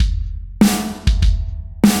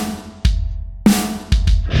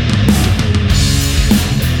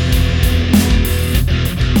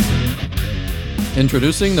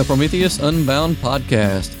Introducing the Prometheus Unbound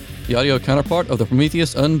podcast, the audio counterpart of the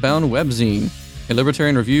Prometheus Unbound webzine, a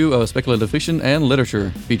libertarian review of speculative fiction and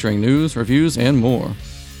literature, featuring news, reviews, and more.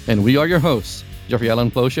 And we are your hosts, Jeffrey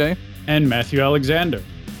Allen Plauché and Matthew Alexander.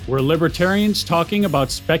 We're libertarians talking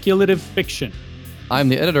about speculative fiction. I'm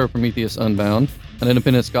the editor of Prometheus Unbound, an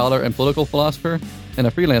independent scholar and political philosopher, and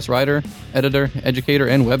a freelance writer, editor, educator,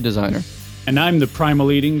 and web designer. And I'm the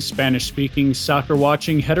primal-eating, Spanish-speaking,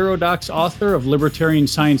 soccer-watching, heterodox author of libertarian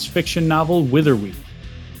science fiction novel Witherweed.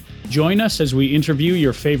 Join us as we interview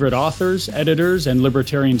your favorite authors, editors, and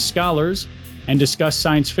libertarian scholars, and discuss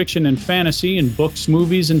science fiction and fantasy in books,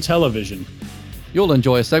 movies, and television. You'll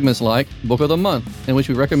enjoy segments like Book of the Month, in which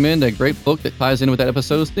we recommend a great book that ties in with that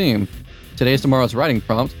episode's theme, Today's Tomorrow's Writing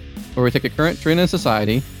Prompt, where we take a current trend in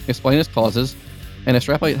society, explain its causes, and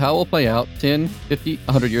extrapolate how it will play out 10, 50,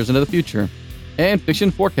 100 years into the future. And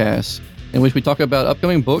Fiction Forecasts, in which we talk about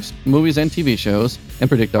upcoming books, movies, and TV shows, and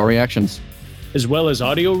predict our reactions. As well as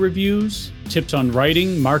audio reviews, tips on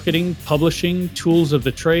writing, marketing, publishing, tools of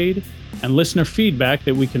the trade, and listener feedback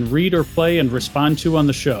that we can read or play and respond to on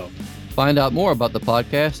the show. Find out more about the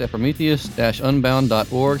podcast at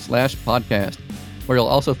prometheus-unbound.org/podcast, where you'll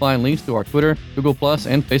also find links to our Twitter, Google+,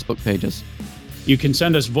 and Facebook pages. You can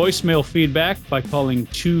send us voicemail feedback by calling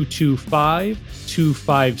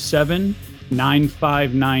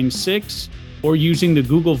 225-257-9596 or using the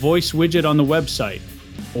Google Voice widget on the website.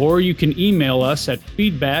 Or you can email us at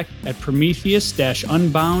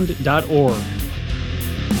feedback@prometheus-unbound.org.